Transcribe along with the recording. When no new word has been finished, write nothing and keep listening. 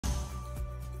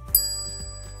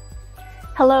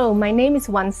Hello, my name is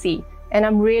Wansze, and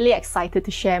I'm really excited to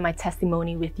share my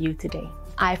testimony with you today.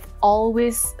 I've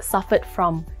always suffered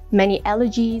from many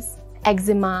allergies,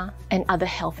 eczema, and other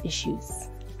health issues.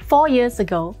 4 years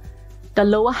ago, the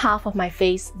lower half of my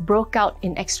face broke out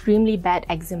in extremely bad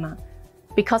eczema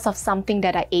because of something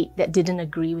that I ate that didn't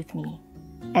agree with me.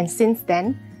 And since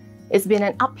then, it's been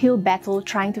an uphill battle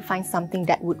trying to find something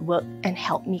that would work and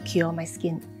help me cure my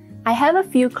skin. I have a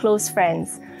few close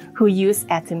friends who use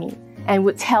Atomy and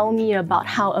would tell me about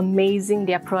how amazing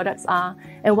their products are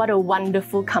and what a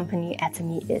wonderful company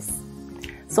Atomy is.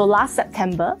 So last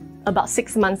September, about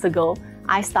 6 months ago,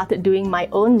 I started doing my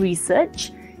own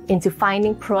research into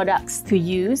finding products to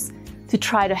use to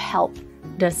try to help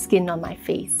the skin on my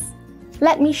face.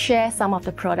 Let me share some of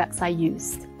the products I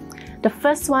used. The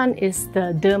first one is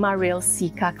the Derma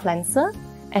Cica cleanser,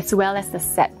 as well as the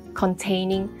set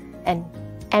containing an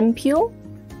ampoule,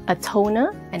 a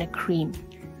toner, and a cream.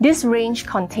 This range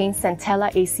contains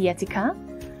Centella asiatica,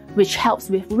 which helps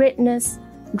with redness,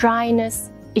 dryness,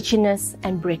 itchiness,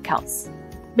 and breakouts.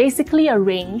 Basically a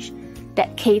range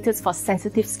that caters for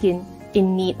sensitive skin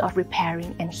in need of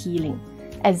repairing and healing.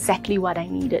 Exactly what I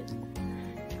needed.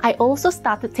 I also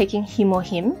started taking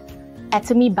HemoHIM,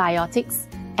 Atomy Probiotics,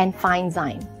 and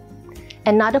Finezyme.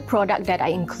 Another product that I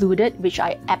included, which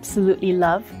I absolutely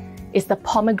love, is the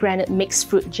Pomegranate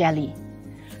mixed fruit jelly,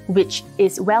 which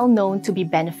is well known to be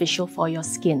beneficial for your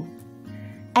skin.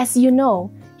 As you know,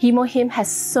 HemoHIM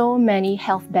has so many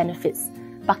health benefits,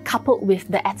 but coupled with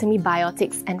the Atomy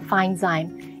Probiotics and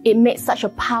Finezyme, it made such a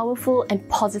powerful and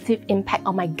positive impact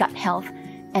on my gut health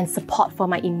and support for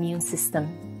my immune system.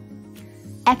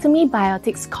 Atomy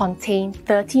Probiotics contain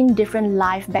 13 different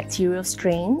live bacterial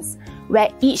strains, where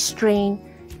each strain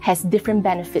has different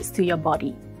benefits to your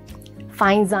body.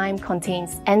 Finezyme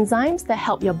contains enzymes that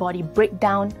help your body break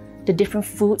down the different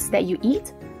foods that you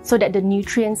eat so that the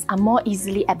nutrients are more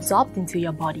easily absorbed into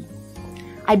your body.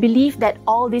 I believe that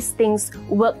all these things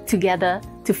work together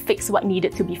to fix what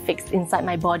needed to be fixed inside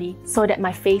my body so that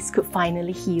my face could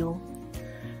finally heal.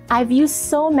 I've used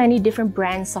so many different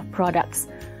brands of products,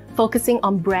 focusing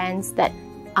on brands that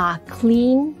are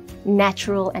clean,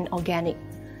 natural, and organic.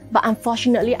 But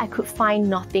unfortunately, I could find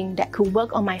nothing that could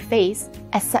work on my face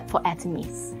except for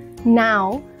Atomy's.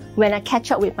 Now, when I catch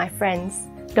up with my friends,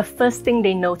 the first thing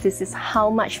they notice is how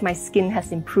much my skin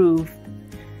has improved.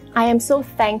 I am so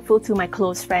thankful to my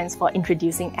close friends for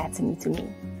introducing Atomy to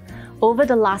me. Over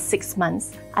the last 6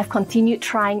 months, I've continued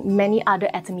trying many other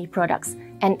Atomy products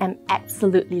and am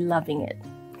absolutely loving it.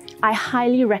 I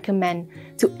highly recommend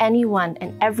to anyone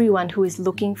and everyone who is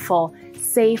looking for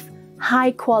safe,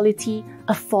 high-quality,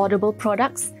 affordable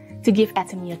products to give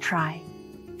Atomy a try.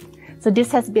 So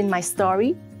this has been my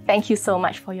story. Thank you so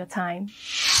much for your time.